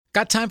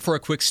Got time for a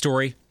quick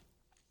story?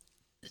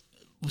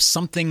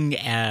 Something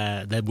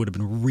that would have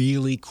been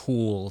really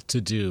cool to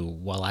do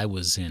while I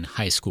was in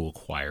high school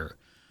choir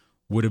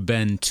would have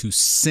been to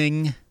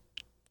sing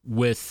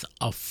with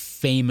a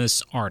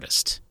famous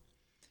artist.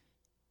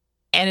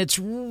 And it's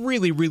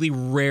really, really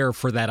rare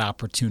for that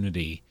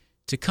opportunity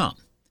to come.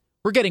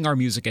 We're getting our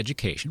music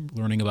education,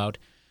 learning about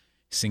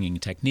singing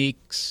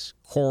techniques,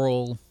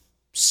 choral,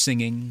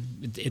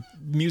 singing.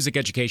 Music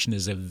education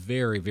is a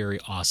very, very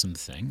awesome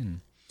thing, and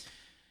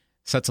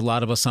sets a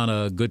lot of us on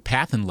a good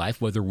path in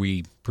life, whether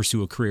we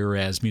pursue a career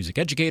as music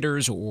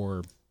educators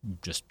or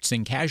just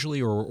sing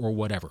casually or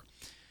whatever.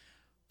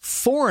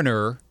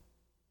 Foreigner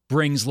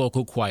brings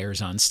local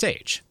choirs on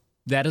stage.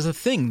 That is a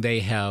thing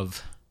they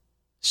have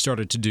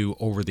started to do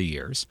over the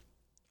years.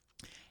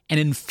 And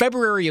in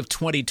February of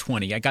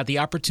 2020, I got the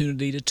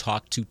opportunity to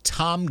talk to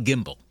Thom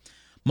Gimbel,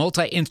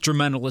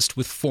 multi-instrumentalist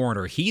with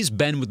Foreigner. He's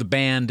been with the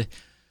band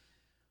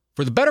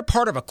for the better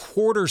part of a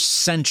quarter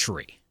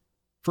century.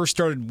 First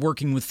started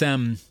working with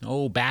them,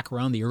 back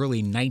around the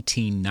early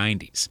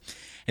 1990s.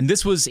 And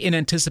this was in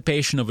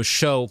anticipation of a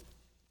show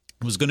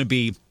that was going to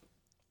be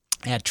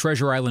at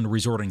Treasure Island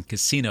Resort and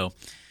Casino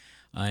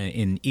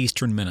in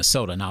eastern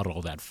Minnesota, not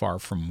all that far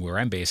from where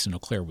I'm based in Eau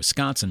Claire,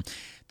 Wisconsin.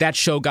 That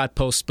show got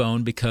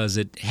postponed because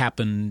it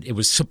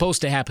was supposed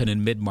to happen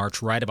in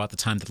mid-March, right about the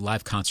time that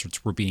live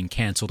concerts were being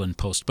canceled and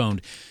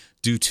postponed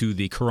due to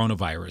the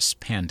coronavirus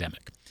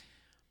pandemic.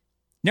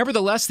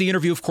 Nevertheless, the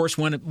interview, of course,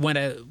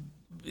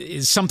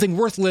 is something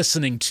worth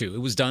listening to. It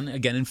was done,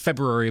 again, in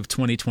February of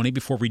 2020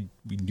 before we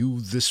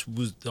knew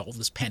all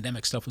this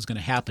pandemic stuff was going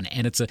to happen.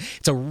 And it's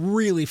a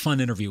really fun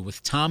interview with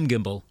Thom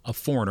Gimbel of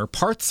Foreigner,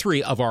 part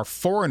 3 of our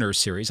Foreigner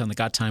series on the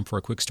Got Time for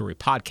a Quick Story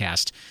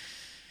podcast.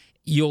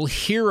 You'll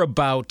hear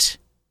about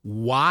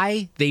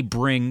why they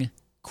bring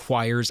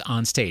choirs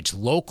on stage.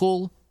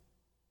 Local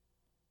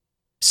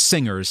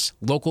singers,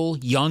 local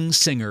young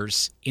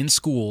singers in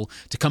school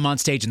to come on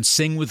stage and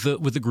sing with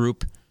the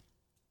group.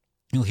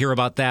 You'll hear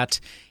about that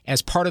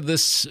as part of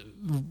this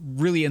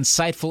really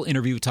insightful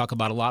interview. We talk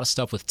about a lot of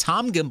stuff with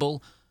Thom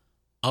Gimbel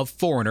of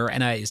Foreigner,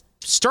 and I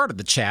started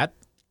the chat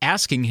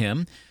asking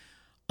him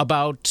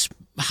about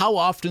how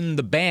often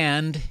the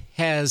band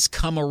has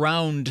come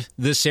around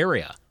this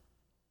area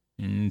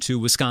into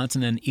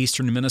Wisconsin and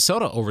eastern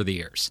Minnesota over the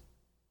years.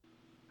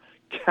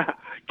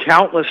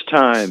 Countless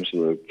times,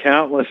 Luke.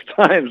 Countless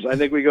times. I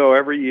think we go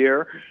every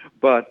year.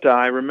 But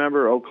I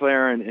remember Eau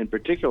Claire in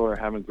particular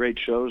having great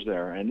shows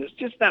there. And it's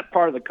just that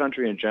part of the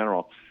country in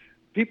general.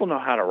 People know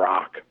how to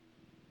rock.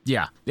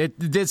 Yeah,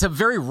 it's a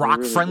very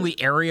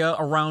rock-friendly area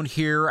around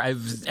here.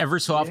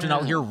 Every so often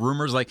I'll hear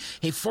rumors like,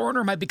 hey,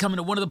 Foreigner might be coming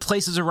to one of the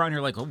places around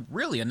here. Like, oh,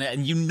 really?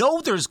 And you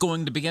know there's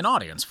going to be an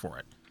audience for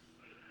it.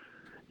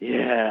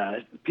 Yeah,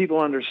 people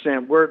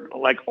understand we're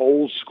like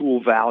old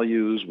school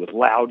values with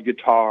loud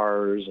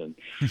guitars and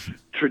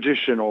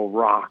traditional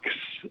rock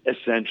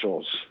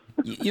essentials.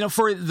 You know,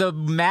 for the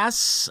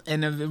mass,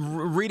 and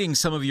reading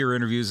some of your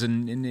interviews,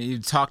 and you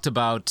talked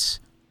about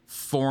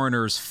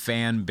Foreigner's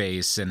fan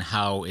base and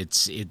how it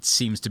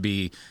seems to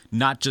be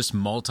not just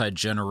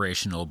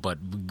multi-generational, but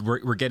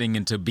we're getting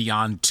into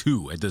beyond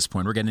 2 at this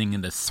point. We're getting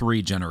into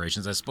 3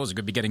 generations. I suppose we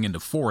could be getting into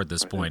 4 at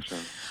this point.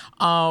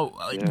 So.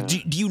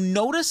 Do you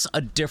notice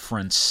a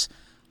difference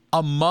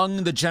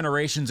among the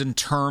generations in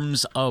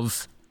terms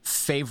of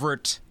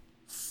favorite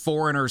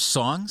Foreigner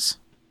songs?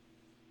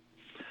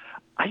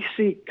 I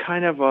see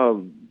kind of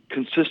a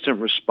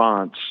consistent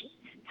response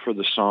for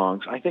the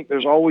songs. I think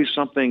there's always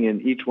something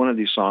in each one of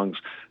these songs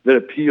that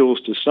appeals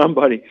to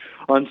somebody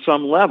on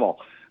some level.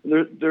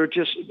 They're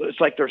just, it's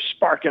like they're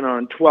sparking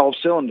on 12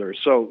 cylinders.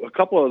 So a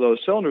couple of those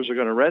cylinders are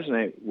going to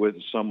resonate with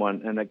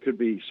someone, and that could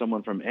be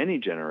someone from any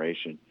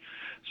generation.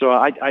 So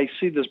I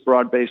see this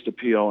broad-based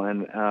appeal,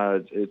 and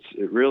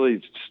it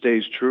really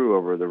stays true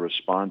over the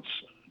response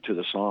to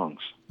the songs.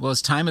 Well,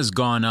 as time has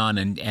gone on,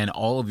 and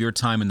all of your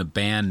time in the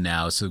band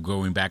now, so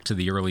going back to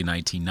the early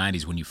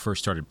 1990s when you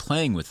first started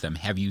playing with them,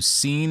 have you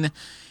seen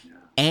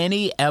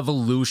any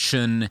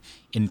evolution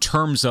in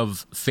terms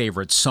of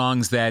favorite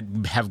songs that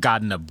have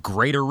gotten a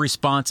greater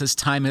response as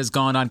time has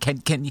gone on?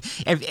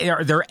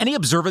 Are there any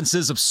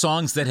observances of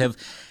songs that have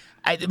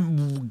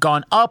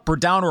gone up or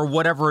down or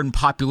whatever in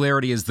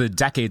popularity as the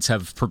decades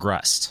have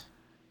progressed?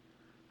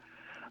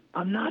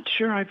 I'm not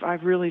sure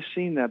I've really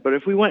seen that, but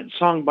if we went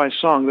song by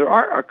song, there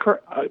are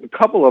a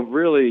couple of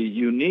really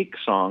unique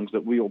songs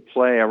that we will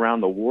play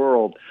around the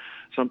world,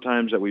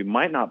 sometimes that we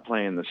might not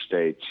play in the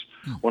States.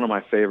 One of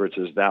my favorites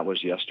is That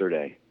Was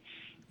Yesterday.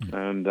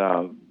 And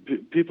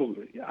people,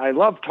 I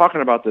love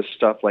talking about this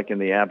stuff like in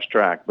the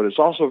abstract, but it's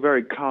also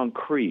very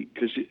concrete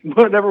because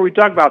whatever we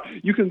talk about,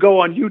 you can go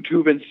on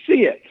YouTube and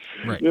see it.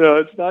 Right. You know,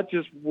 it's not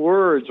just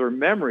words or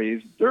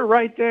memories; they're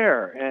right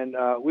there. And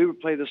we would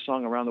play this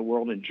song around the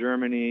world in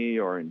Germany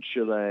or in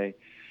Chile,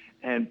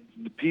 and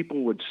the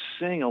people would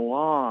sing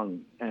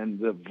along, and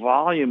the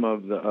volume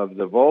of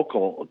the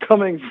vocal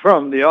coming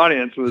from the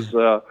audience was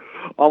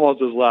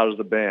almost as loud as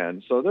the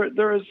band. So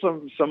there is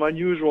some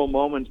unusual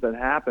moments that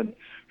happen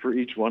for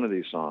each one of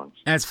these songs.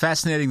 And it's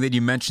fascinating that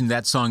you mentioned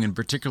that song in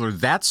particular.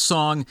 That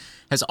song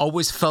has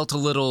always felt a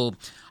little,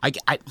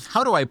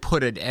 how do I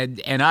put it?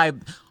 And I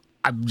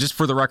just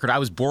for the record, I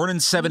was born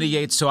in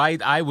 '78, so I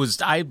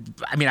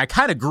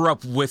kind of grew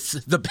up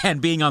with the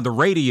band being on the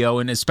radio,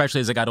 and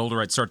especially as I got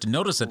older, I'd start to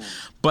notice it.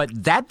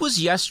 But That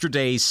Was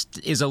Yesterday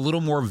is a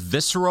little more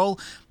visceral,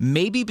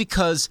 maybe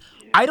because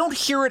I don't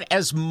hear it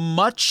as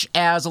much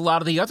as a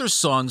lot of the other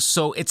songs,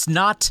 so it's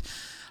not.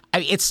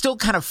 It's still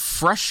kind of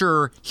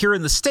fresher here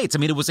in the States. I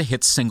mean, it was a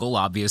hit single,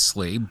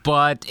 obviously,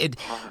 but it's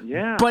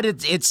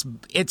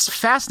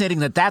fascinating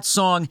that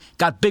song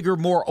got bigger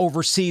more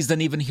overseas than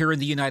even here in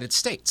the United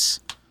States.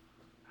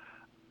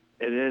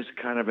 It is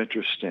kind of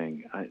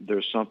interesting.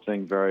 There's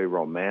something very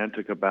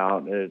romantic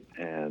about it,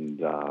 and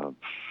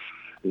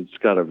it's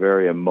got a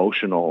very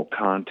emotional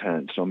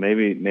content. So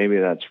maybe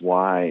that's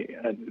why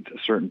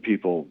certain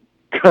people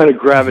kind of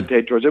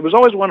gravitate towards it. It was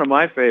always one of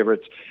my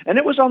favorites, and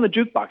it was on the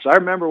jukebox. I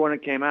remember when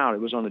it came out, it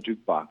was on the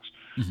jukebox.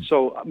 Mm-hmm.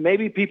 So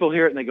maybe people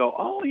hear it and they go,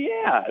 oh,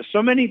 yeah.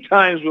 So many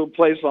times we'll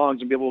play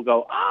songs and people will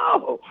go,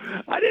 oh,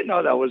 I didn't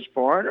know that was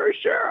Foreigner.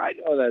 Sure, I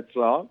know that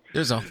song.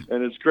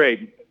 And it's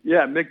great.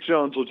 Yeah, Mick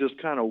Jones will just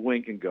kind of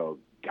wink and go,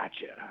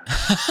 gotcha.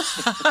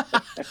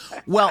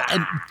 Well,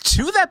 and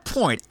to that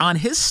point, on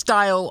his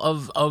style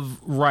of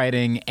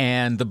writing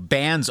and the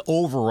band's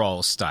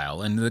overall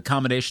style and the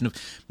combination of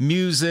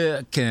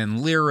music and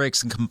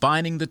lyrics and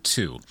combining the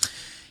two,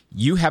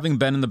 you having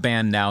been in the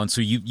band now, and so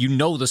you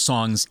know the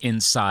songs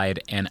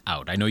inside and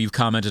out. I know you've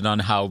commented on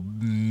how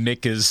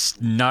Mick is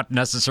not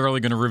necessarily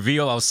going to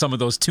reveal how some of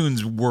those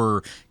tunes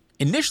were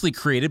initially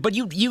created, but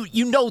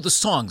you know the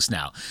songs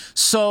now.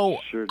 So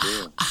sure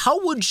do.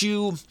 How would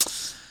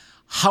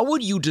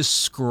you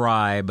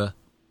describe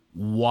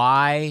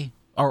why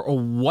or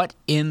what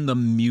in the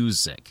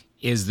music?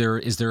 Is there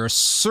a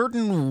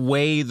certain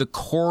way the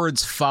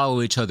chords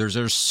follow each other? Is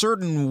there a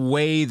certain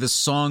way the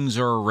songs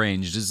are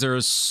arranged? Is there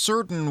a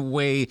certain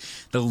way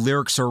the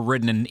lyrics are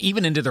written, and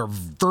even into their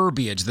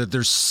verbiage, that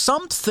there's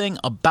something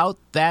about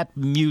that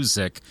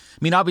music? I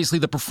mean, obviously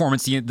the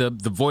performance,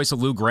 the voice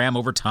of Lou Gramm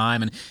over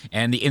time,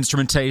 and the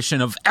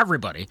instrumentation of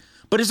everybody.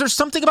 But is there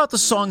something about the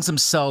songs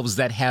themselves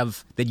that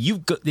you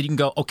can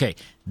go, okay,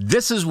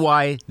 this is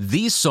why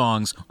these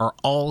songs are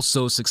all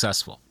so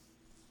successful?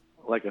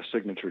 Like a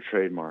signature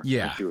trademark.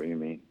 Yeah. I see what you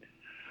mean.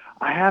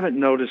 I haven't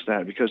noticed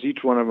that because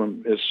each one of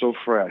them is so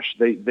fresh.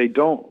 They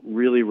don't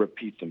really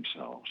repeat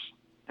themselves.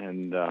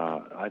 And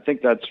I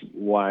think that's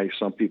why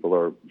some people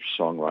are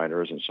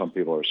songwriters and some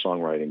people are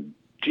songwriting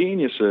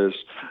geniuses.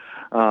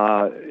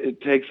 It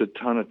takes a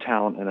ton of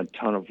talent and a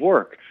ton of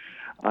work.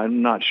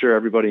 I'm not sure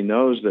everybody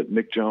knows that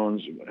Mick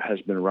Jones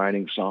has been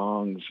writing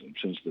songs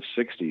since the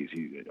 60s.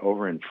 He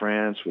over in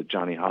France with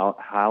Johnny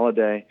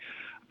Hallyday.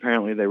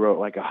 Apparently they wrote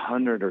like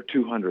 100 or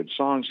 200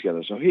 songs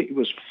together. So he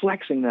was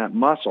flexing that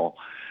muscle.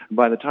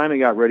 By the time he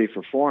got ready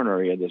for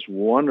Foreigner, he had this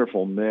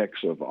wonderful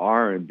mix of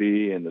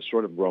R&B and the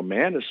sort of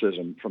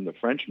romanticism from the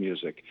French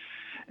music,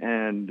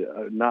 and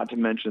not to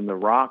mention the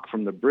rock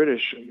from the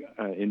British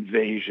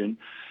invasion.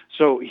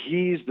 So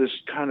he's this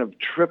kind of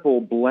triple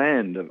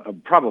blend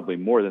of probably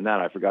more than that.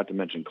 I forgot to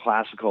mention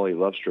classical. He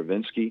loves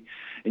Stravinsky.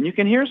 And you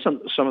can hear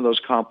some of those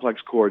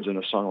complex chords in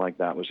a song like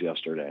That Was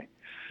Yesterday.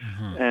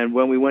 Mm-hmm. And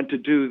when we went to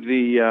do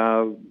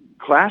the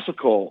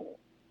classical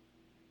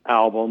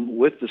album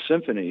with the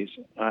symphonies,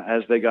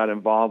 as they got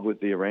involved with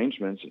the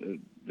arrangements,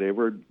 they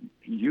were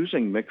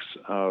using Mick's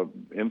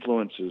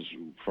influences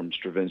from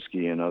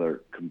Stravinsky and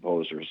other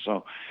composers.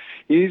 So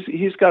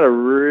he's got a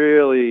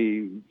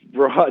really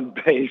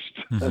broad-based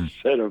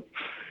set of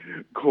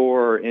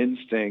core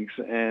instincts,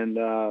 and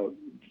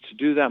to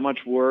do that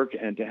much work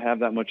and to have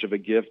that much of a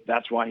gift,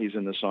 that's why he's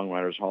in the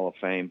Songwriters Hall of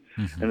Fame.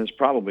 Mm-hmm. And it's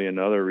probably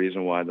another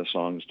reason why the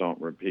songs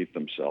don't repeat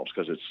themselves,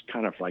 because it's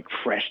kind of like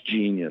fresh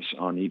genius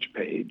on each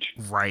page.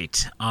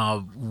 Right.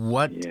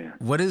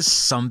 What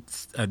is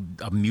a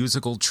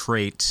musical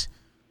trait,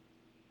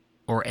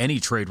 or any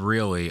trait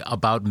really,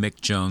 about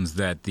Mick Jones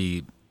that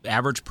the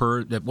average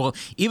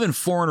even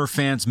Foreigner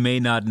fans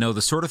may not know?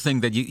 The sort of thing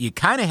that you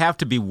kind of have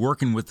to be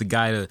working with the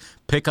guy to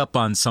pick up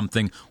on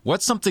something.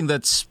 What's something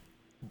that's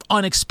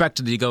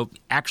unexpected that you go,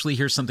 actually,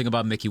 here's something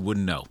about Mick you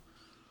wouldn't know?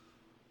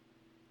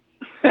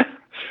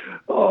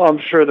 Oh, I'm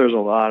sure there's a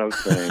lot of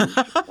things.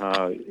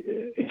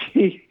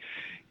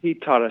 He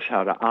taught us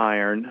how to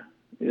iron.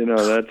 You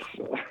know, that's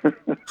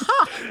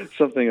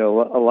something a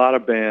lot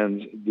of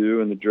bands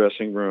do in the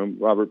dressing room.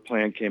 Robert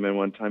Plant came in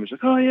one time. He's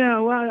like, oh, yeah,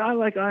 well, I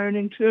like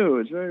ironing, too.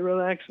 It's very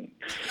relaxing.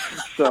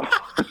 So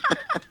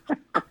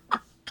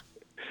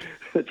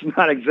it's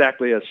not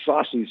exactly a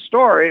saucy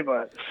story,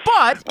 but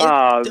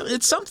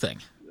it's something.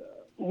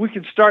 We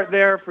can start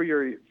there for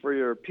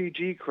your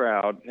PG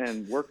crowd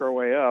and work our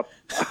way up.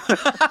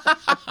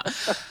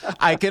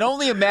 I can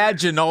only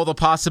imagine all the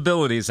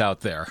possibilities out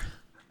there.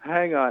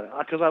 Hang on,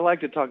 because I like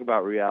to talk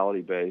about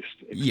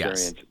reality-based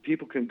experience. Yes.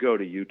 People can go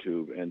to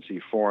YouTube and see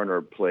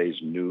Foreigner plays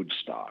Nude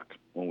Stock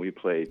when we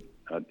played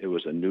it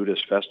was a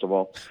nudist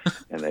festival,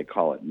 and they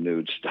call it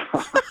Nude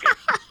Stock.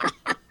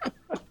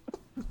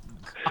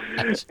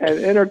 And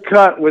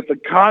intercut with the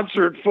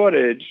concert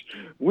footage,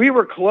 we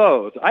were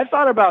clothed. I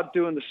thought about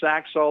doing the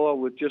sax solo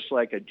with just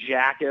like a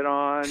jacket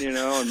on,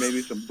 and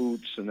maybe some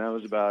boots, and that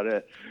was about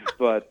it.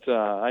 But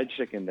I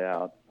chickened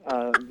out.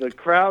 The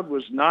crowd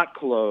was not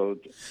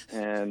clothed,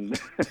 and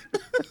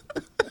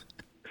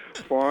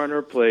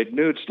Foreigner played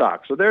Nude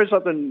Stock. So there's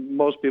something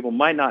most people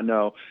might not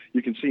know.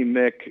 You can see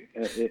Mick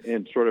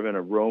in sort of in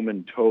a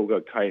Roman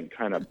toga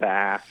kind of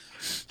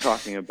bath,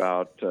 talking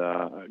about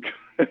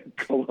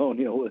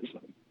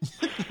colonialism.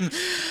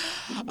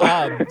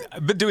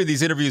 I've been doing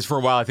these interviews for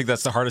a while. I think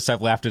that's the hardest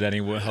I've laughed at any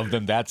of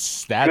them.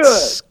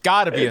 That's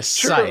got to be a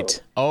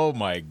sight. Oh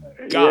my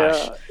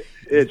gosh! Yeah,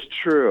 it's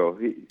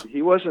true.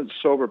 He wasn't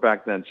sober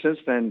back then. Since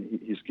then,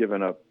 he's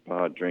given up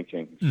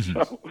drinking.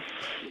 Mm-hmm. So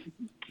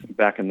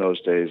back in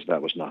those days,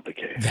 that was not the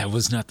case. That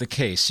was not the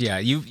case. Yeah,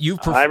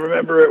 I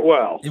remember it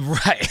well.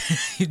 Right,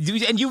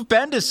 and you've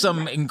been to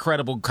some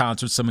incredible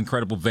concerts, some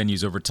incredible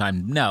venues over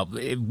time. Now,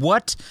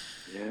 what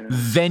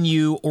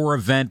venue or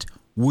event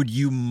would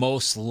you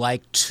most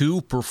like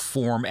to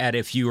perform at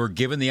if you were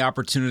given the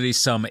opportunity?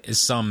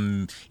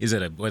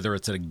 Whether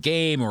it's at a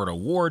game or an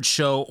award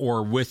show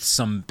or with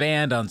some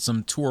band on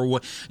some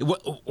tour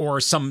or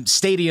some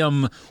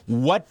stadium,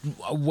 what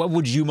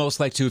would you most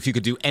like to if you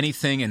could do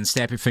anything and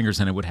snap your fingers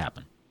and it would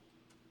happen?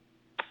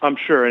 I'm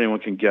sure anyone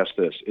can guess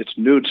this. It's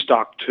Nude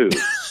Stock 2.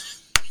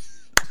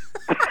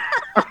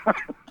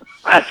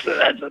 That's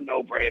a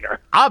no-brainer.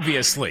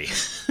 Obviously.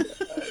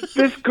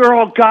 This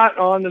girl got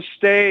on the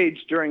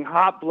stage during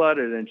Hot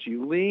Blooded, and she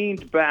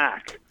leaned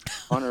back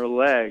on her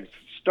legs,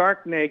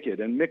 stark naked,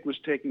 and Mick was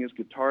taking his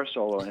guitar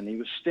solo, and he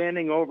was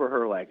standing over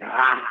her like,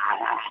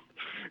 ah.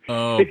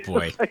 Oh,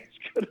 boy.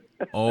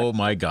 Oh,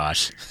 my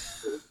gosh.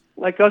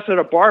 Like us at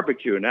a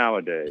barbecue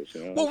nowadays.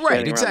 Well,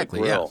 right,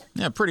 exactly, yeah.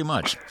 Yeah, pretty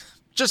much.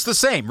 Just the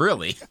same,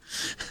 really.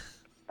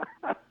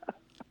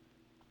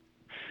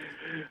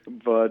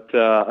 But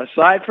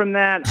aside from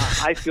that,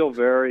 I feel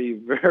very,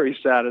 very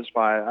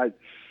satisfied.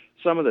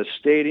 Some of the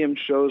stadium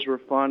shows were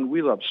fun.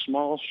 We love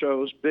small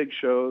shows, big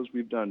shows.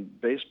 We've done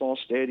baseball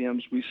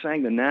stadiums. We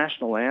sang the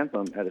national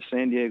anthem at a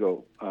San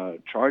Diego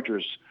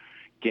Chargers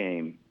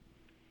game.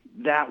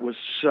 That was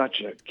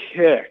such a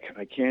kick.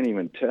 I can't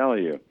even tell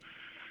you.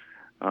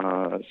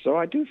 So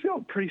I do feel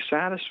pretty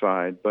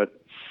satisfied. But,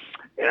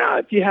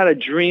 if you had a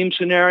dream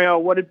scenario,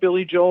 what did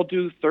Billy Joel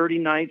do? 30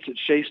 nights at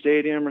Shea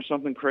Stadium or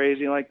something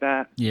crazy like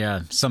that?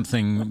 Yeah,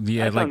 something.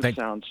 Yeah, that like doesn't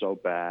sound so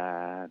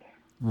bad.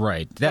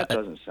 Right. That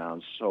doesn't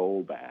sound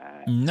so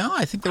bad. No,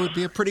 I think that would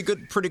be a pretty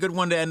good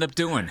one to end up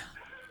doing.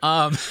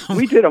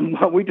 We did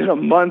a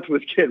month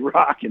with Kid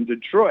Rock in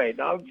Detroit.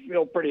 I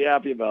feel pretty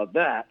happy about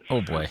that. Oh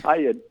boy.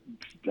 I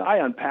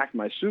unpacked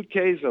my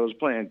suitcase. I was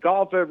playing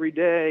golf every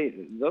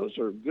day. Those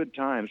are good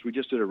times. We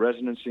just did a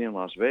residency in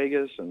Las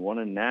Vegas and one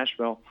in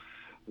Nashville.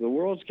 The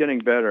world's getting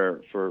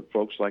better for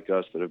folks like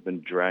us that have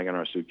been dragging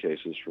our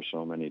suitcases for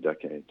so many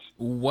decades.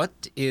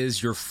 What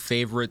is your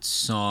favorite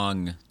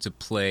song to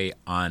play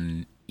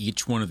on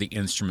each one of the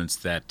instruments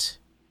that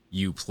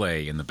you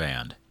play in the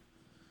band?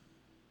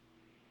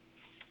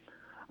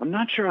 I'm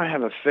not sure I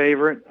have a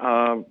favorite,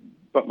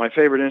 but my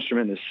favorite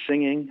instrument is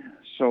singing.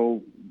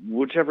 So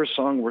whichever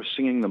song we're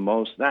singing the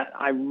most, that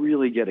I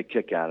really get a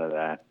kick out of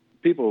that.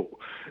 People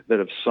that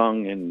have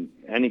sung in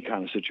any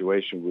kind of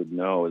situation would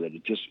know that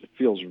it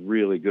feels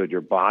really good.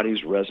 Your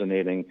body's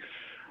resonating.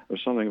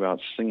 There's something about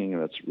singing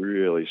that's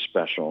really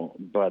special.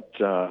 But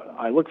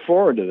I look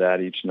forward to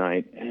that each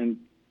night. And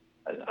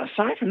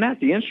aside from that,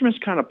 the instruments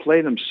kind of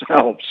play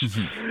themselves.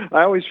 Mm-hmm.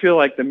 I always feel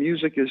like the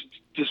music is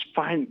just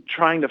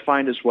trying to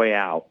find its way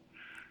out.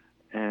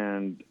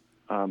 And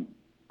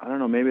I don't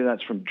know, maybe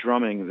that's from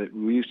drumming, that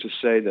we used to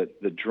say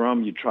that the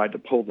drum, you tried to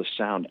pull the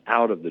sound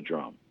out of the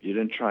drum. You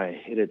didn't try to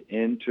hit it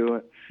into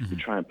it. Mm-hmm. You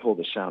try and pull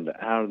the sound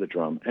out of the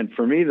drum. And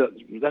for me,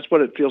 that's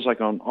what it feels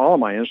like on all of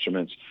my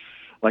instruments.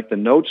 Like the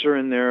notes are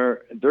in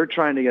there, they're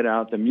trying to get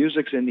out. The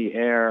music's in the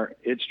air.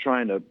 It's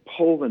trying to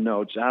pull the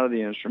notes out of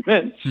the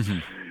instruments. Mm-hmm.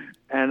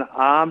 And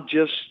I'm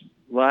just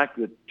like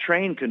the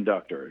train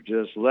conductor,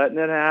 just letting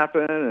it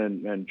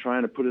happen and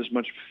trying to put as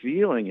much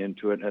feeling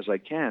into it as I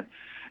can.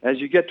 As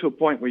you get to a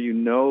point where you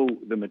know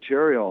the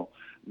material,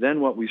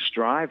 then what we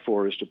strive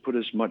for is to put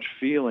as much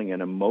feeling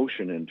and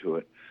emotion into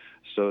it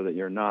so that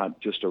you're not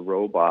just a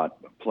robot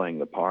playing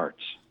the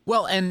parts.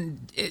 Well,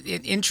 and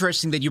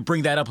interesting that you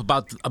bring that up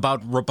about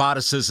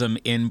roboticism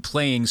in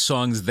playing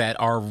songs that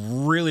are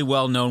really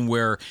well known,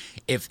 where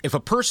if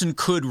a person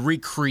could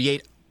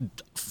recreate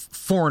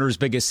Foreigner's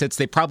biggest hits,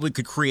 they probably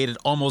could create it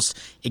almost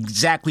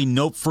exactly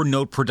note for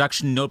note,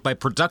 production note by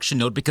production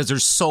note, because they're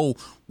so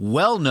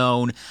well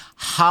known.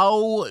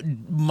 How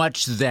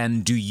much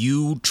then do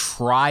you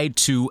try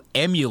to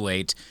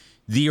emulate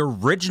the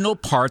original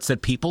parts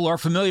that people are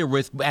familiar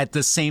with, at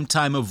the same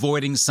time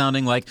avoiding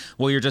sounding like,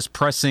 well, you're just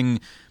pressing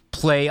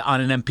play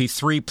on an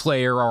MP3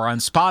 player or on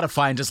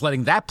Spotify and just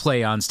letting that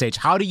play on stage?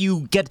 How do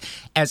you get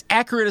as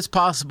accurate as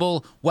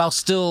possible while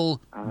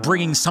still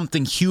bringing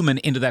something human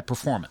into that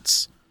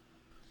performance?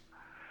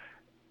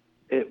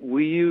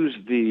 we use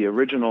the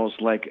originals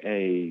like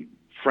a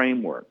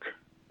framework.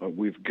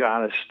 We've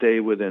got to stay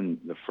within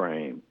the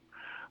frame.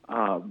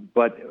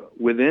 But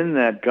within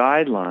that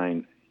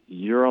guideline,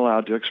 you're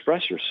allowed to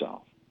express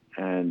yourself.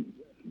 And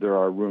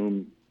there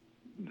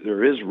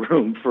is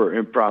room for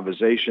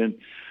improvisation.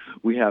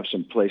 We have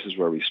some places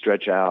where we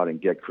stretch out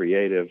and get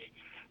creative.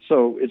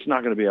 So it's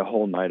not going to be a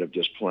whole night of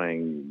just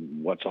playing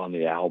what's on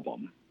the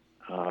album.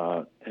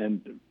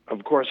 And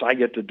of course, I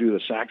get to do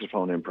the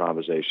saxophone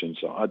improvisation.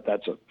 So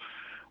that's a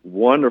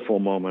wonderful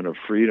moment of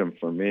freedom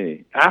for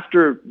me.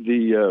 After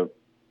the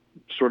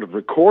sort of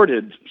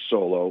recorded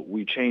solo,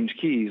 we change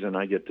keys and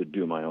I get to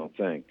do my own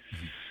thing.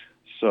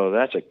 So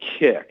that's a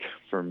kick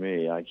for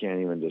me. I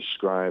can't even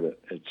describe it.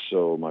 It's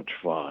so much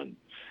fun.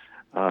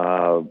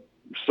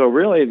 So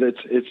really,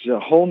 it's a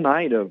whole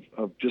night of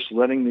just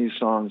letting these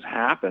songs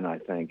happen, I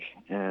think,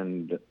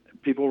 and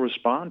people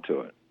respond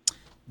to it.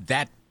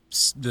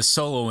 The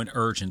solo in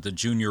Urgent, the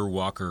Junior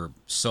Walker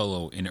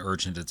solo in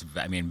Urgent, it's,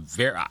 I mean,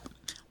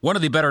 one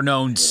of the better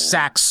known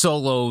sax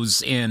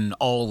solos in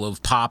all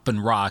of pop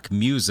and rock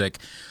music.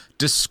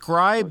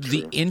 Describe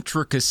the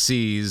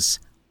intricacies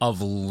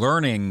of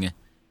learning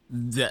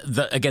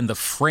the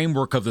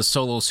framework of the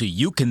solo so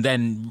you can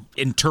then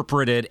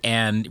interpret it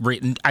and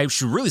I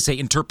should really say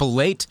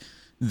interpolate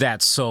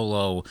that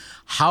solo.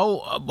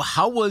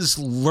 How was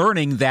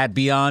learning that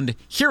beyond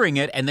hearing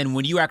it and then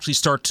when you actually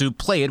start to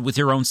play it with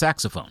your own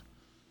saxophone?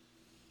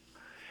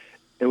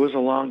 It was a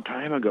long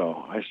time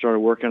ago. I started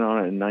working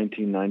on it in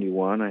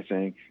 1991, I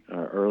think,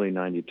 early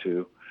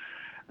 92.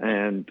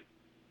 And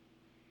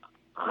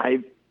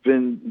I've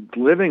been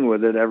living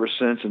with it ever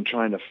since and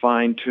trying to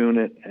fine-tune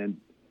it.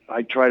 And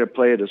I try to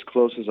play it as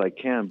close as I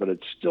can, but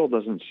it still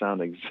doesn't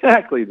sound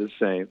exactly the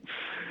same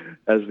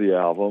as the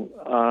album.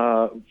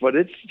 But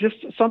it's just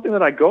something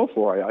that I go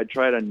for. I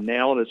try to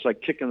nail it. It's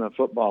like kicking the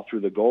football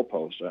through the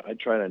goalpost. I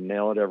try to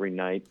nail it every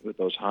night with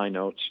those high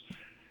notes.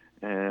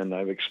 And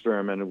I've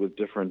experimented with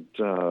different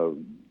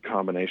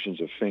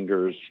combinations of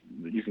fingers.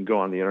 You can go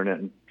on the internet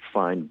and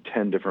find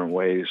 10 different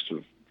ways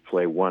to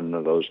play one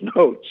of those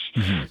notes.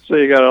 Mm-hmm. So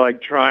you got to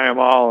try them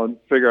all and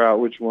figure out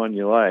which one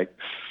you like.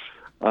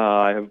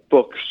 I have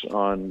books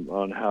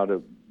on how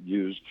to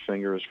use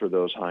fingers for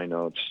those high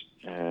notes.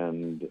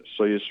 And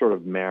so you sort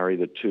of marry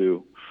the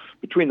two.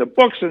 Between the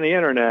books and the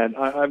internet,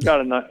 I've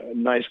got a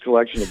nice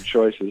collection of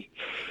choices.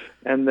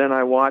 And then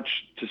I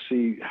watch to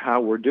see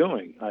how we're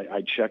doing.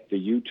 I check the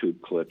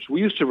YouTube clips. We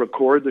used to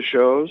record the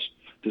shows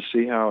to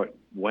see how it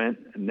went,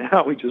 and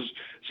now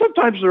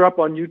sometimes they're up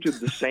on YouTube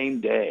the same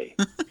day.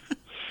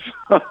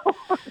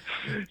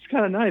 It's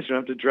kind of nice. You don't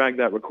have to drag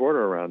that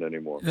recorder around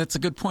anymore. That's a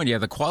good point. Yeah,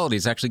 the quality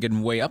is actually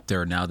getting way up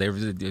there now.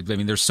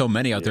 There's so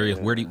many out there. Yeah.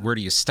 Where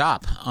do you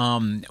stop?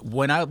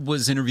 When I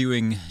was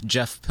interviewing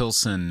Jeff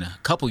Pilson a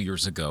couple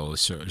years ago,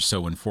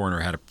 so when Foreigner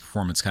had a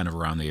performance kind of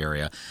around the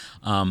area,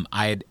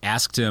 I had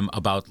asked him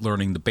about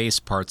learning the bass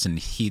parts, and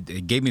he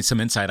gave me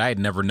some insight I had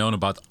never known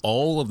about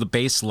all of the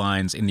bass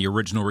lines in the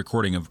original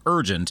recording of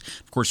Urgent.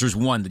 Of course, there's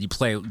one that you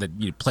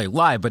play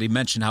live, but he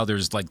mentioned how there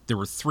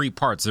were three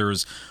parts. There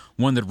was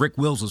one that Rick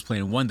Wills was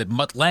playing, one that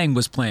Mutt Lange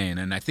was playing,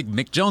 and I think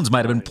Mick Jones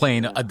might have been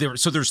playing.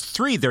 So there's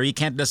three there. You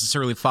can't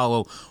necessarily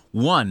follow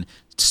one.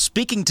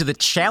 Speaking to the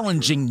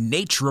challenging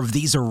nature of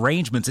these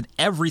arrangements and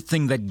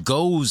everything that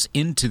goes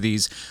into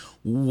these,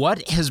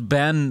 what has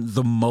been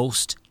the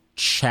most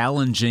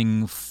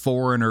challenging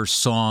Foreigner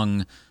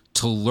song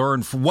to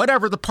learn, for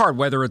whatever the part,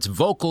 whether it's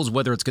vocals,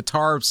 whether it's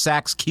guitar,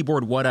 sax,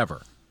 keyboard,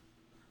 whatever?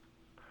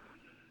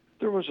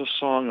 There was a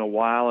song a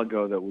while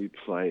ago that we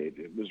played.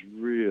 It was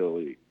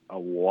really a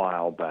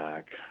while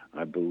back.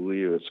 I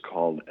believe it's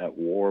called At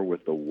War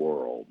with the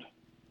World.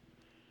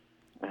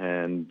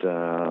 And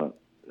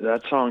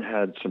that song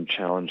had some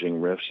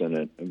challenging riffs in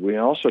it. We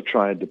also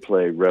tried to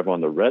play Rev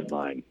on the Red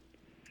Line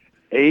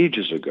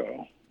ages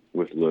ago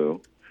with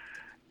Lou.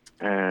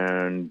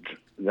 And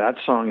that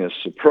song is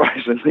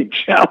surprisingly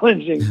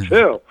challenging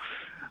too.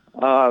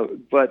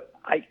 But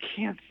I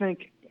can't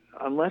think,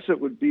 unless it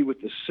would be with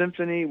the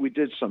symphony. We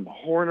did some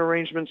horn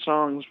arrangement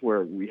songs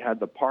where we had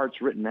the parts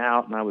written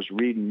out and I was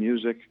reading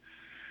music.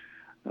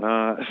 So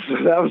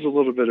that was a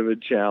little bit of a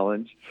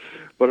challenge.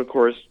 But of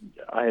course,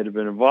 I had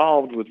been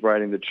involved with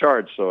writing the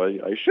charts, so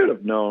I should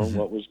have known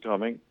what was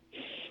coming.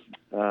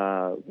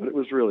 But it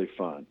was really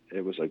fun.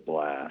 It was a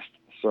blast.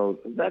 So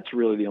that's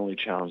really the only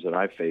challenge that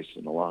I've faced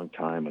in a long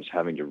time, is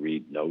having to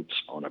read notes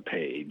on a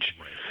page.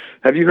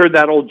 Have you heard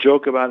that old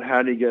joke about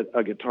how do you get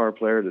a guitar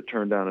player to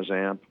turn down his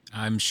amp?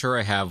 I'm sure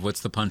I have. What's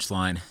the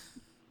punchline?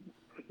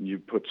 You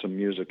put some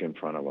music in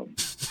front of him.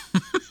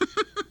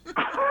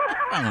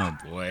 Oh,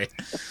 boy.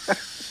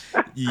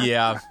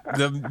 Yeah,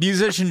 the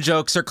musician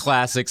jokes are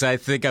classics. I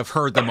think I've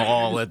heard them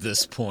all at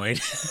this point.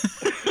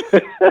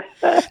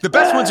 The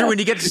best ones are when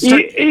you get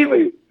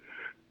to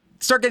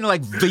start getting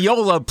like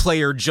viola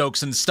player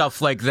jokes and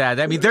stuff like that.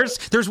 I mean,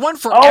 there's one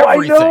for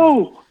everything. I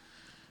know.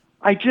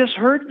 I just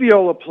heard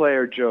viola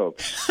player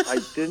jokes. I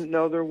didn't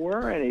know there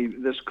were any.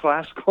 This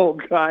classical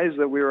guys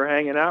that we were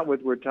hanging out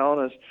with were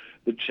telling us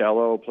the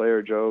cello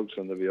player jokes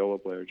and the viola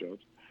player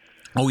jokes.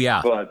 Oh,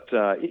 yeah. But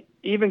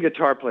even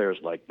guitar players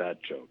like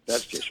that joke.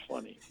 That's just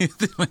funny.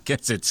 I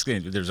guess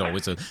there's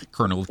always a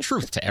kernel of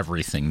truth to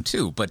everything,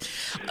 too. But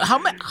how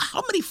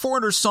many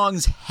Foreigner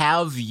songs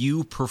have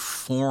you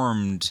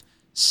performed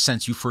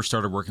since you first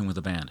started working with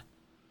the band?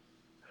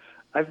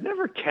 I've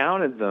never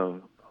counted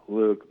them,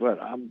 Luke,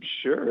 but I'm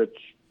sure it's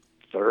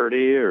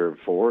 30 or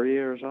 40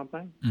 or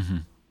something. Mm-hmm.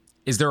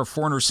 Is there a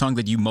Foreigner song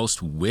that you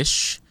most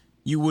wish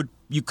you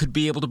could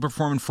be able to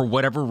perform, and for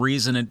whatever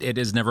reason it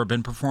has never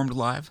been performed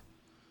live?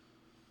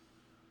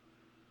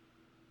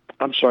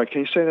 I'm sorry,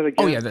 can you say that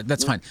again? Oh, yeah,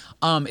 that's fine.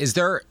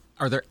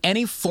 Are there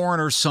any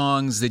Foreigner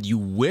songs that you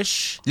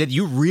wish that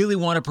you really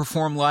want to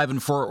perform live,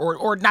 and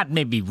or not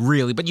maybe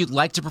really, but you'd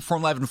like to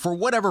perform live, and for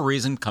whatever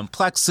reason,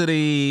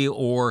 complexity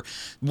or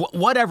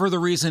whatever the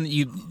reason,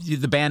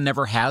 the band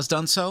never has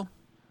done so?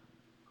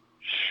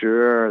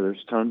 Sure,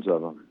 there's tons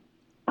of them.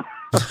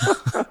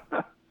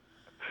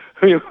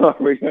 Are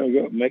we going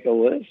to go make a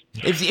list?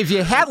 If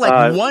you had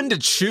one to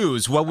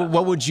choose,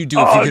 what would you do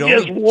if you could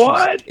just only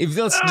one? Choose?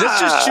 Let's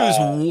just choose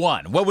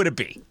one. What would it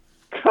be?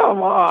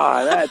 Come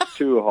on, that's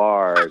too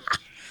hard.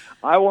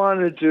 I want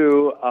to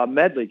do a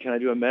medley. Can I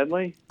do a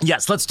medley?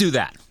 Yes, let's do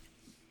that.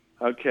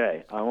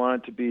 Okay, I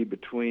want it to be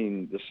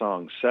between the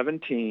song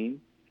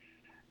 17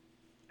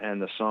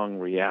 and the song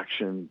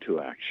Reaction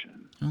to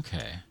Action.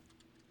 Okay.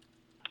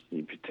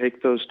 If you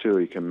take those two,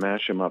 you can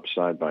mash them up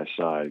side by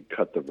side,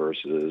 cut the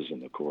verses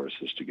and the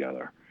choruses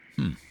together.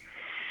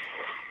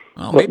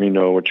 Well, Let me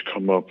know what you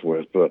come up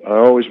with. But I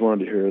always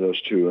wanted to hear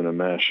those two in a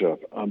mashup.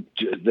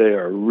 They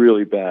are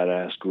really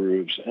badass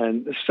grooves.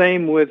 And the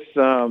same with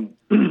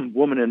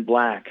Woman in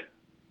Black.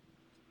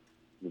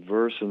 The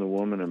verse in the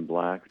Woman in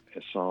Black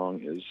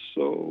song is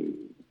so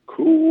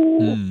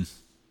cool.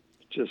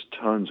 Just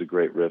tons of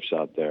great riffs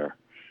out there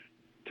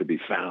to be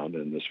found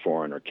in this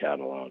Foreigner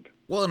catalog.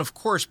 Well, and of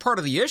course, part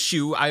of the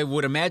issue, I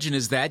would imagine,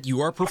 is that you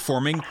are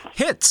performing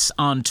hits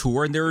on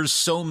tour, and there's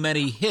so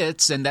many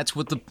hits, and that's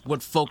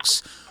what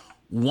folks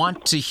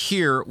want to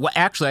hear. Well,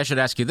 actually, I should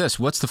ask you this.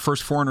 What's the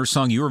first Foreigner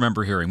song you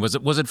remember hearing? Was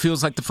it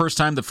Feels Like the First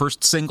Time, the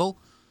first single?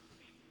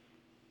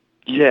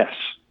 Yes,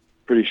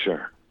 pretty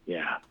sure,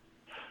 yeah.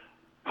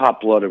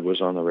 Hot Blooded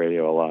was on the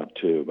radio a lot,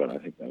 too, but I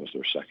think that was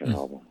their second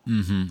album.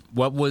 Mm-hmm.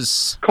 What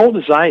was... Cold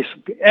as Ice.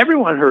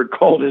 Everyone heard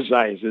Cold as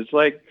Ice. It's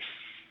like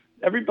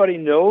everybody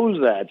knows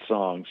that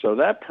song, so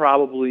that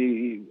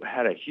probably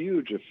had a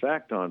huge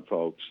effect on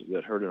folks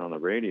that heard it on the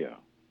radio.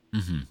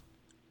 Mm-hmm.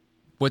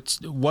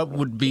 What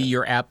would be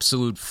your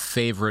absolute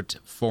favorite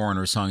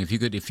Foreigner song? If you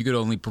could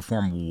only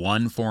perform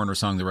one Foreigner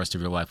song the rest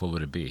of your life, what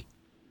would it be?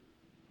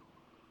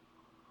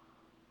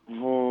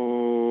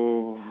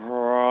 Oh,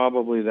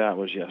 probably That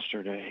Was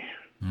Yesterday.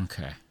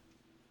 Okay.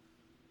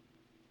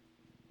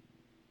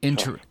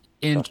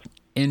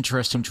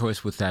 Interesting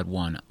choice with that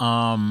one.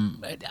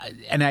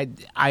 And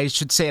I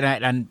should say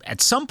that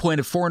at some point,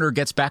 if Foreigner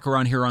gets back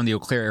around here on the Eau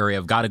Claire area,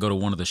 I've got to go to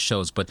one of the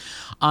shows. But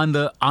on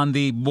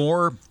the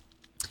more,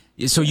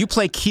 so you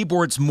play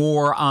keyboards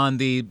more on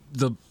the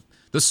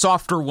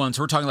softer ones.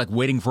 We're talking like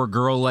Waiting for a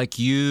Girl Like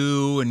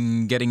You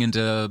and getting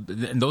into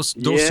those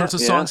sorts of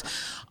songs.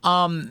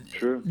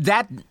 True.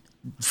 That.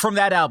 From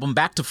that album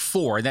back to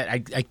 4,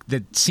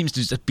 that seems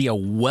to just be a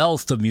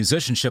wealth of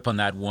musicianship on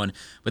that one.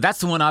 But that's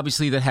the one,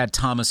 obviously, that had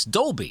Thomas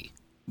Dolby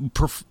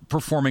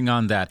performing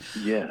on that.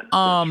 Yeah,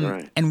 that's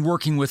right. And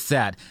working with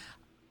that.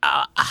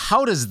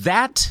 How does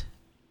that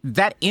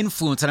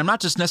influence, and I'm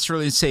not just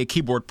necessarily say a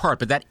keyboard part,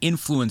 but that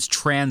influence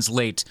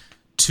translate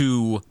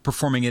to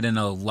performing it in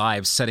a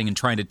live setting and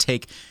trying to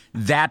take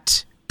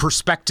that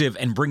perspective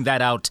and bring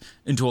that out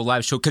into a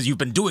live show, because you've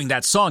been doing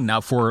that song now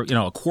for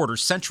a quarter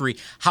century.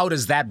 How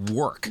does that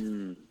work?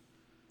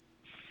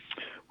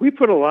 We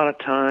put a lot of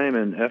time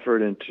and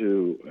effort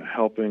into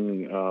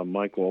helping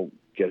Michael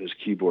get his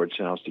keyboard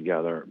sounds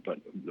together, but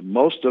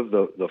most of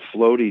the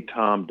floaty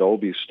Tom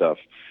Dolby stuff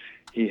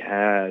he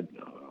had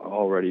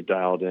already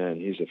dialed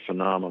in. He's a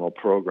phenomenal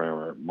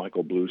programmer.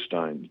 Michael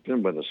Bluestein has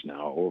been with us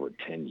now over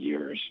 10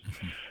 years.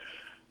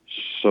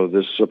 So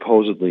this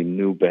supposedly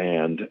new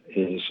band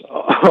is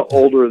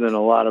older than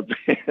a lot of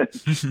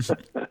bands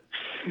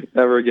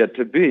ever get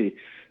to be.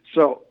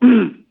 So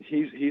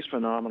he's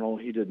phenomenal.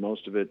 He did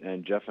most of it,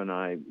 and Jeff and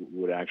I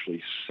would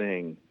actually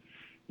sing.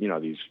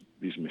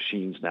 These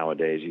machines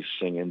nowadays, you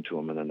sing into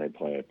them and then they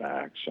play it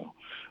back. So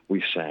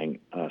we sang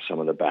some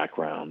of the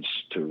backgrounds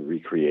to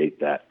recreate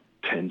that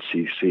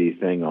 10cc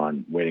thing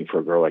on Waiting for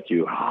a Girl Like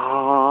You.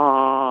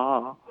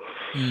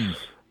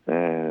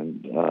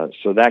 And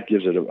so that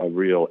gives it a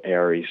real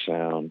airy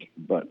sound.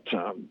 But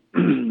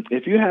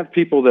if you have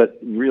people that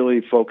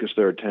really focus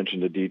their attention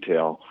to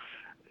detail,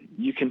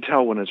 you can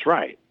tell when it's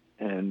right.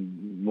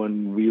 And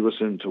when we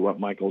listen to what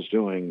Michael's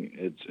doing,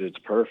 it's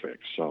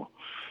perfect. So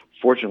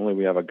fortunately,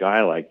 we have a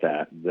guy like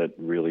that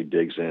really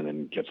digs in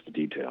and gets the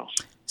details.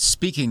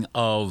 Speaking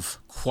of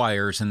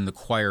choirs and the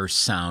choir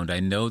sound, I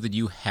know that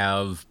you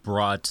have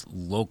brought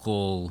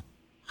local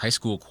high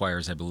school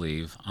choirs, I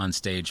believe, on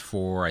stage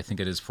for I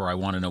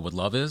Want to Know What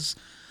Love Is.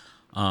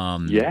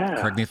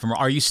 Correct me if I'm wrong.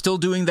 Are you still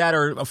doing that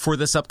or for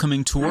this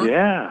upcoming tour?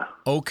 Yeah.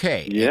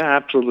 Okay. Yeah,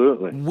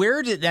 absolutely.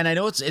 And I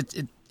know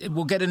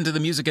we'll get into the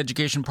music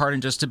education part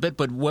in just a bit,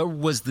 but what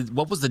was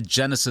the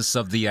genesis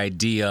of the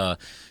idea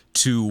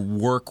to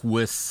work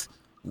with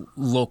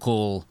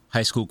local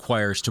high school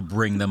choirs to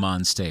bring them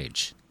on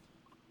stage?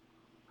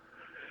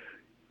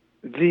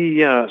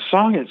 The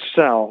song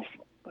itself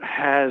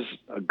has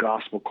a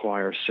gospel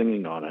choir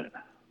singing on it,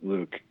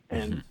 Luke.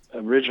 And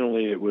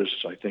originally it was,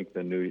 I think,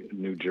 the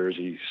New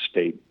Jersey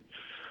State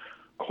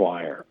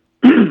Choir.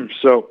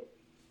 So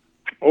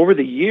over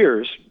the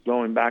years,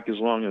 going back as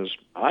long as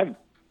I've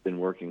been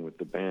working with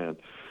the band,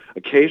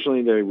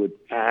 occasionally they would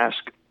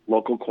ask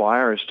local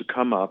choirs to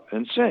come up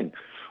and sing,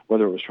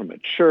 whether it was from a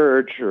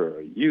church or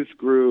a youth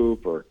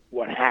group or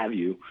what have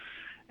you.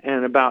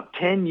 And about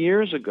 10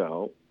 years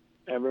ago,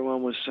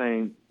 everyone was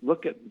saying,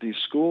 look at these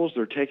schools,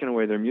 they're taking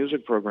away their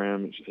music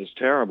programs, is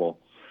terrible.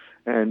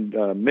 And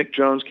Mick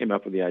Jones came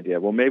up with the idea,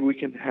 well, maybe we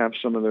can have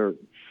some of their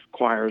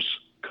choirs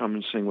come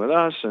and sing with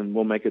us, and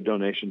we'll make a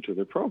donation to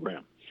their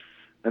program.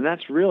 And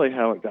that's really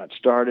how it got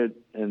started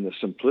and the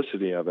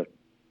simplicity of it.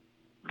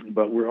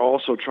 But we're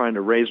also trying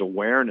to raise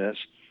awareness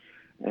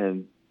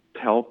and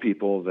tell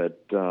people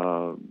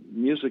that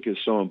music is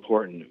so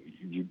important.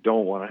 You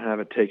don't want to have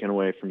it taken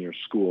away from your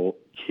school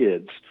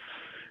kids.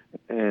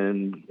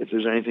 And if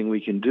there's anything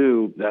we can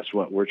do, that's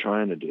what we're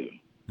trying to do.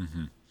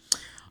 Mm-hmm.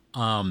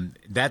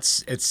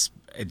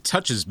 It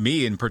touches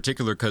me in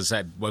particular because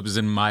I was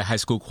in my high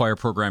school choir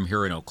program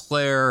here in Eau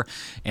Claire,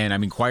 and I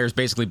mean, choir's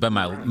basically been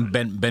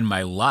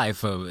my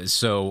life.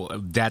 So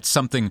that's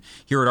something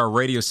here at our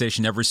radio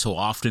station every so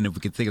often, if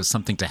we could think of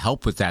something to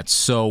help with that.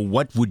 So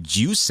what would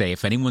you say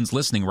if anyone's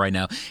listening right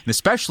now, and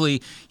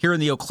especially here in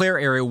the Eau Claire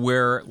area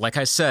where, like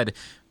I said,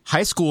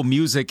 high school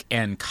music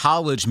and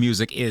college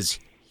music is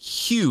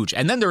huge,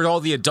 and then there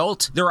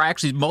are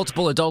actually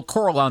multiple adult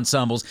choral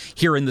ensembles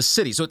here in the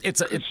city. So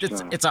it's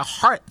a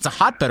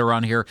hotbed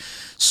around here.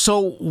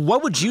 So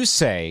what would you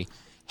say,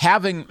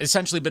 having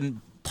essentially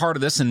been part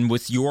of this and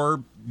with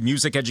your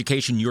music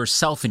education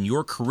yourself in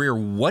your career,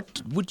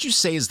 what would you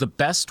say is the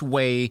best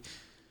way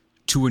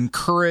to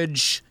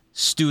encourage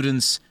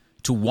students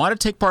to want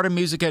to take part in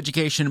music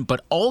education,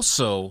 but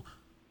also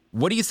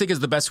what do you think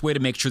is the best way to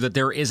make sure that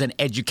there is an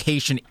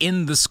education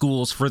in the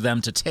schools for them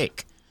to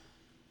take?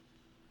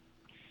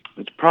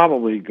 It's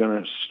probably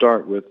going to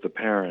start with the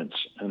parents,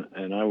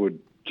 and I would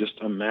just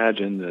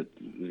imagine that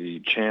the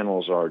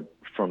channels are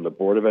from the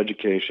Board of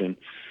Education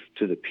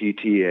to the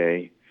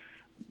PTA,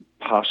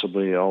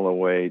 possibly all the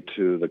way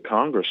to the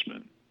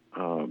congressman.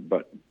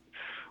 But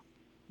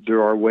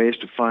there are ways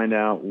to find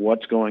out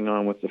what's going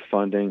on with the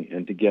funding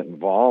and to get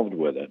involved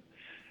with it.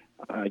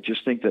 I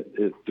just think that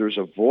if there's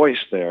a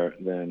voice there,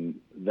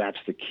 then that's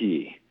the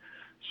key.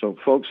 So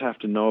folks have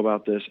to know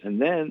about this, and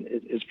then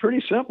it's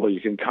pretty simple. You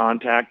can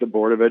contact the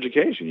Board of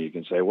Education. You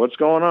can say, what's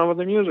going on with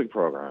the music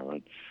program,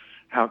 and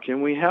how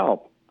can we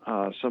help?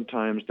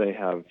 Sometimes they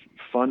have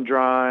fund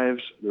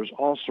drives. There's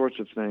all sorts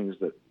of things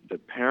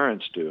that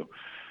parents do.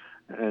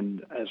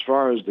 And as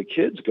far as the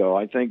kids go,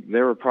 I think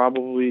they were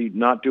probably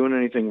not doing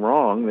anything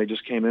wrong. They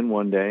just came in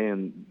one day,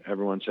 and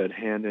everyone said,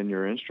 hand in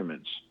your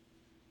instruments.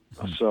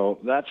 So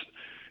that's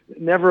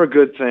never a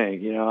good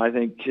thing. You know, I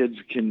think kids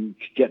can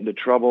get into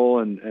trouble,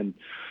 and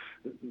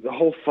the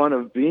whole fun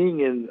of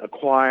being in a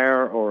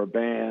choir or a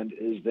band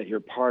is that you're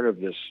part of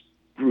this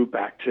group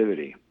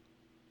activity.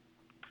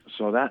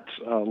 So that's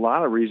a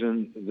lot of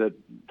reason that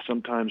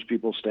sometimes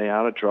people stay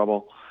out of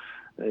trouble.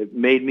 It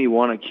made me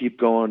want to keep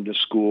going to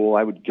school.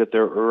 I would get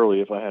there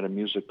early if I had a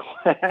music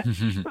class.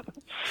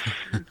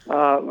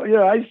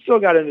 I still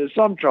got into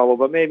some trouble,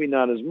 but maybe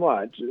not as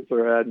much if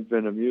there hadn't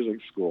been a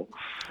music school,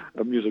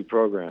 a music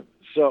program.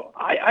 So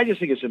I just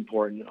think it's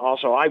important.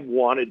 Also, I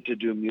wanted to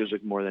do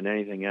music more than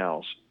anything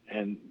else,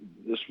 and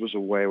this was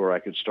a way where I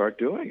could start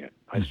doing it.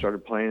 I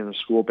started playing in a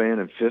school band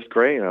in 5th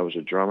grade. I was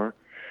a drummer,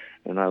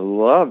 and I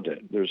loved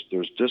it.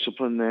 There's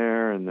discipline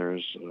there, and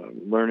there's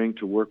learning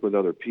to work with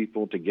other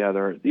people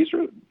together. These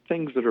are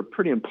things that are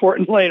pretty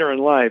important later in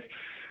life,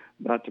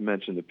 not to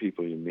mention the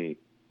people you meet.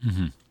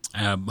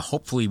 Mm-hmm.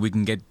 Hopefully we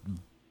can get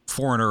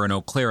Foreigner in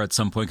Eau Claire at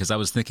some point, because I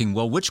was thinking,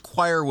 well, which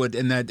choir would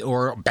in that,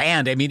 or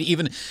band? I mean,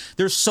 even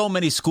there's so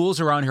many schools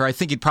around here. I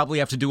think you'd probably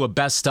have to do a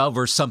best of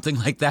or something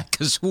like that,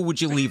 because who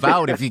would you leave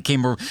out if you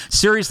came?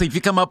 Seriously, if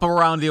you come up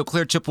around the Eau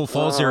Claire Chippewa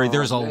Falls area,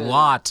 there's a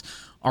lot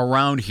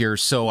around here.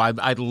 So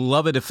I'd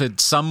love it if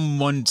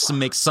someone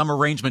makes some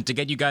arrangement to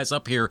get you guys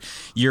up here.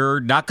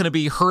 You're not going to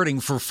be hurting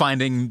for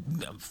finding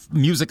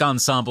music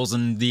ensembles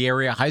in the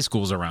area high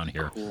schools around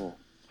here. Cool.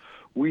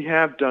 We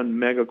have done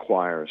mega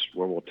choirs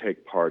where we'll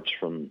take parts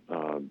from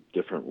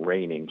different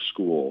reigning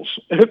schools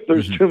if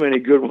there's too many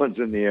good ones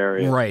in the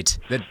area. Right.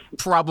 That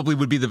probably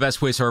would be the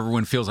best way so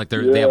everyone feels like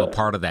they have a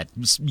part of that.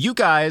 You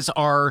guys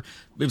are,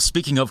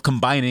 speaking of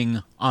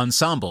combining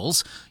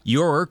ensembles,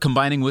 you're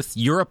combining with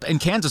Europe and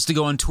Kansas to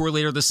go on tour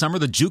later this summer.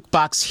 The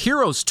Jukebox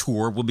Heroes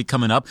Tour will be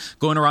coming up,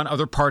 going around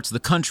other parts of the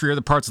country or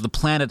other parts of the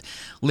planet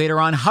later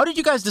on. How did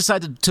you guys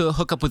decide to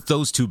hook up with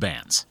those two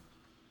bands?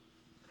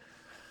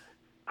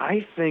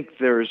 I think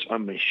there's a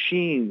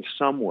machine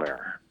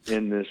somewhere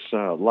in this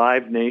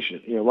Live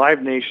Nation.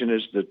 Live Nation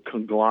is the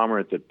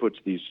conglomerate that puts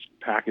these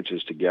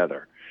packages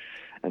together,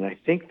 and I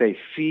think they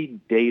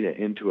feed data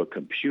into a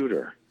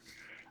computer,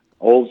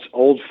 old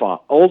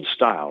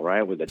style,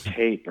 right, with a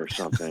tape or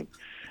something,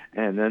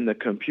 and then the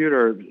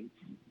computer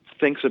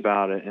thinks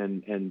about it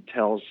and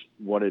tells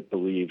what it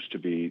believes to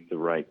be the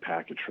right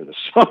package for the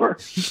summer.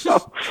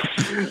 So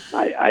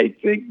I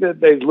think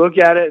that they look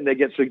at it and they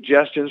get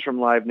suggestions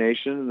from Live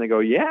Nation and they go,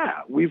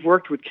 yeah, we've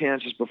worked with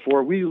Kansas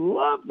before. We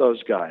love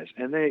those guys.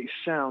 And they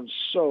sound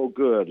so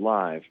good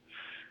live.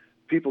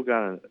 People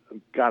gotta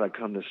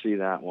come to see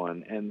that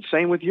one. And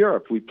same with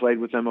Europe. We played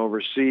with them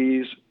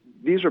overseas.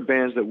 These are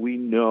bands that we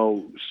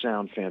know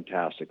sound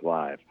fantastic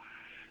live.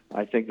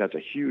 I think that's a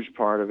huge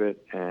part of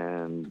it,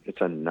 and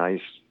it's a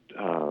nice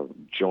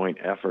joint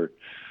effort.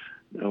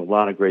 A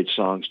lot of great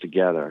songs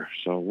together.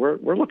 So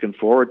we're looking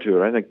forward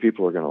to it. I think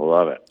people are going to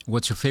love it.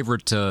 What's your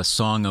favorite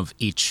song of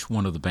each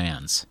one of the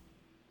bands?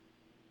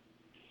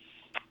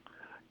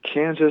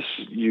 Kansas,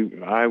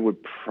 I would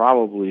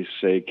probably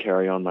say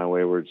Carry On My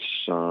Wayward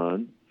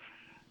Son.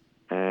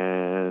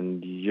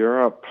 And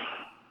Europe,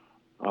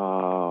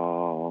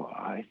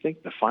 I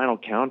think The Final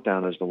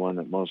Countdown is the one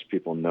that most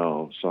people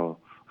know. So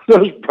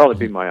those would probably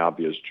be my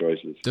obvious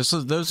choices.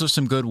 Those are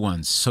some good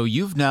ones. So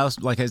you've now,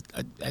 like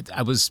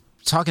I was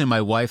talking to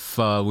my wife,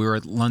 we were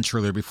at lunch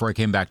earlier before I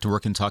came back to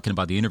work and talking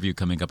about the interview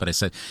coming up, and I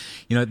said,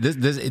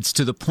 it's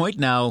to the point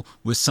now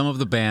with some of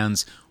the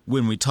bands,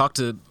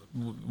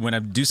 when I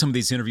do some of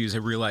these interviews, I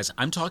realize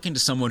I'm talking to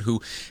someone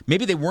who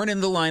maybe they weren't in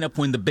the lineup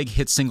when the big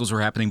hit singles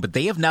were happening, but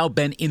they have now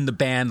been in the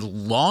band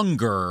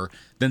longer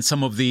than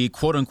some of the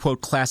quote-unquote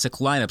classic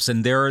lineups.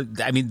 And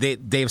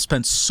they have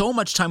spent so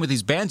much time with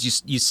these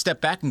bands, you step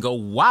back and go,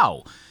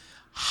 wow,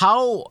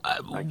 how...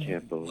 I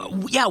can't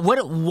believe it. Yeah,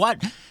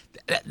 what...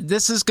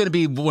 This is going to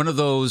be one of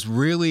those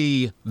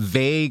really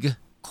vague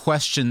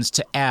questions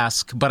to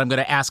ask, but I'm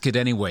going to ask it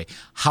anyway.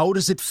 How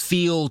does it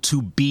feel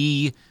to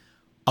be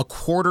a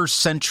quarter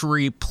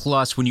century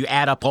plus, when you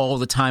add up all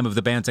the time of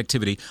the band's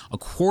activity, a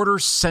quarter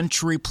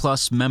century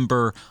plus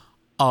member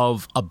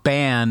of a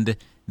band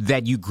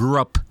that you grew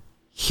up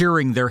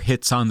hearing their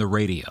hits on the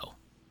radio?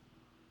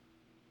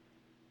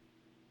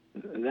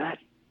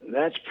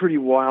 That's pretty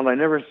wild. I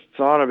never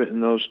thought of it in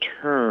those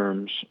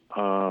terms,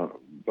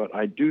 but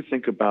I do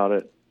think about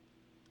it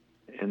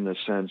in the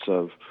sense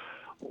of,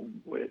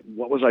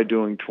 what was I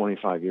doing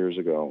 25 years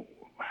ago?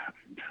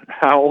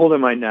 How old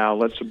am I now?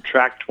 Let's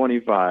subtract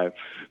 25,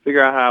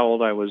 figure out how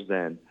old I was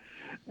then.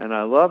 And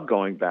I love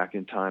going back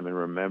in time and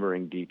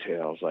remembering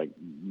details, like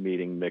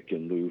meeting Mick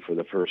and Lou for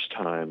the first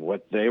time,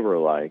 what they were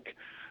like.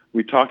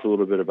 We talked a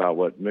little bit about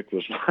what Mick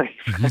was like.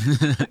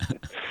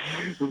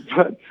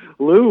 But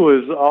Lou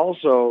was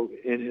also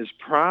in his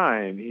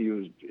prime. He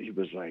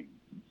was like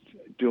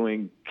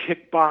doing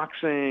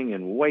kickboxing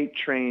and weight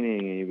training,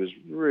 and he was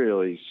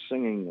really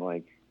singing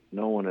like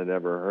no one had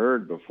ever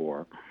heard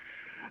before.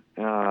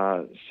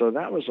 So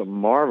that was a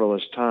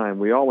marvelous time.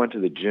 We all went to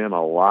the gym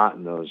a lot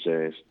in those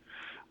days.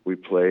 We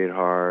played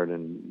hard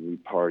and we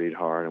partied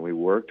hard and we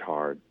worked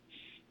hard.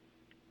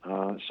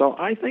 So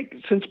I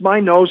think since my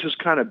nose has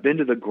kind of been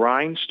to the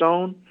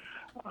grindstone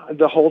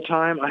the whole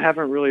time, I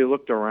haven't really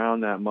looked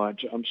around that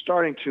much. I'm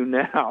starting to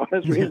now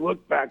as we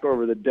look back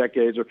over the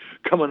decades, or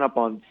coming up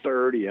on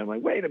 30. I'm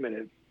like, wait a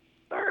minute,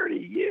 30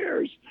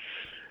 years.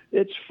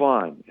 It's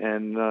fun,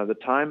 and the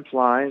time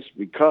flies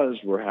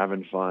because we're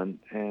having fun,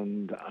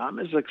 and I'm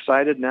as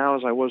excited now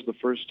as I was the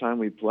first time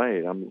we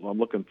played. I'm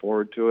looking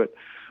forward to it.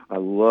 I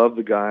love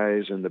the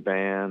guys in the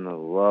band. I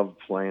love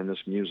playing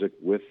this music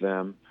with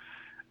them.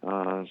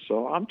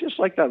 So I'm just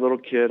like that little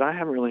kid. I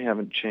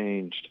haven't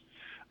changed.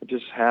 I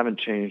just haven't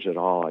changed at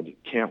all. I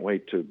can't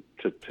wait to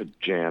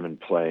jam and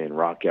play and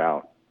rock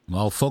out.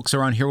 Well, folks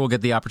around here will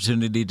get the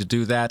opportunity to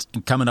do that.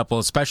 And coming up,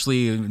 well,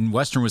 especially in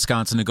western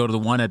Wisconsin, to go to the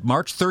one at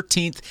March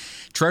 13th,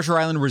 Treasure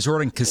Island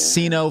Resort and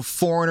Casino,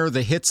 Foreigner,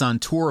 the hits on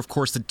tour. Of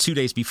course, the 2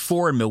 days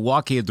before in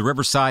Milwaukee at the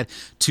Riverside,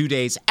 2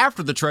 days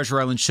after the Treasure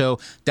Island show,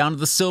 down to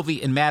the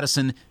Sylvie in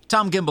Madison.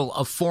 Thom Gimbel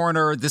of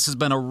Foreigner, this has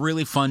been a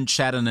really fun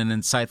chat and an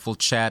insightful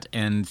chat,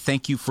 and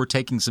thank you for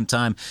taking some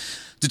time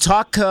to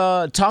talk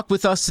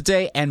with us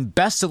today, and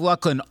best of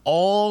luck on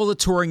all the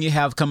touring you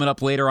have coming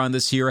up later on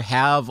this year.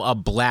 Have a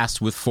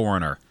blast with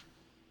Foreigner.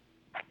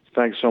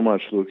 Thanks so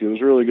much, Luke. It was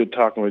really good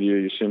talking with you.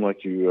 You seem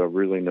like you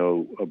really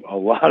know a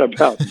lot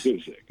about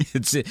music.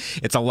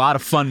 It's a lot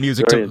of fun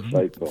music. Very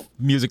insightful.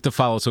 Music to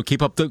follow. So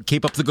keep up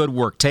the good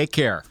work. Take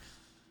care.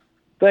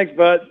 Thanks,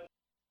 bud.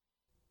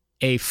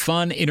 A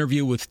fun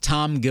interview with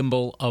Thom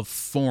Gimbel of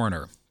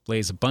Foreigner.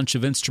 Plays a bunch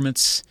of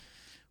instruments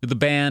with the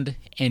band,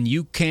 and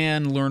you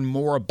can learn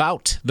more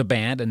about the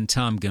band and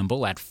Thom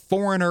Gimbel at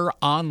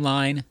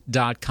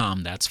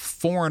foreigneronline.com. That's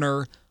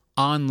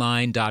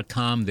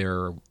foreigneronline.com.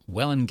 They're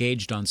well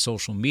engaged on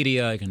social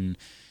media. You can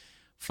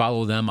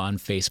follow them on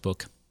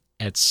Facebook,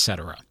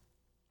 etc.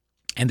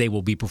 And they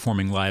will be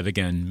performing live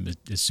again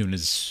as soon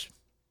as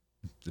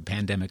the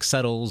pandemic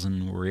settles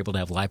and we're able to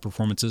have live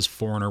performances,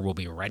 Foreigner will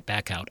be right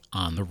back out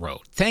on the road.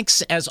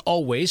 Thanks, as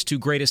always, to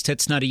Greatest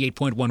Hits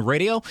 98.1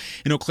 Radio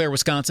in Eau Claire,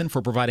 Wisconsin,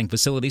 for providing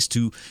facilities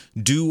to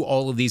do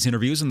all of these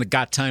interviews and the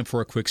Got Time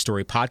for a Quick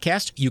Story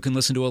podcast. You can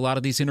listen to a lot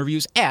of these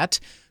interviews at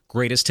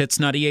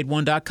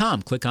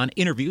greatesthits981.com. Click on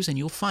interviews and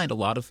you'll find a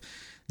lot of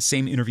the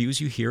same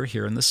interviews you hear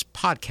here in this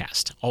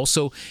podcast.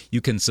 Also, you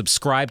can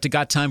subscribe to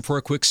Got Time for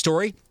a Quick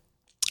Story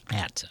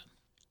at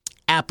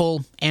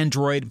Apple,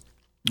 Android,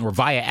 or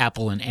via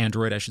Apple and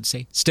Android, I should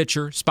say,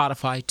 Stitcher,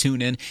 Spotify,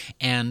 TuneIn,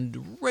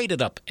 and rate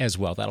it up as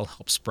well. That'll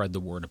help spread the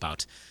word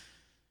about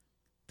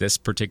this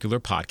particular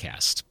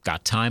podcast.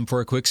 Got time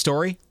for a quick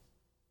story?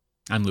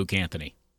 I'm Luke Anthony.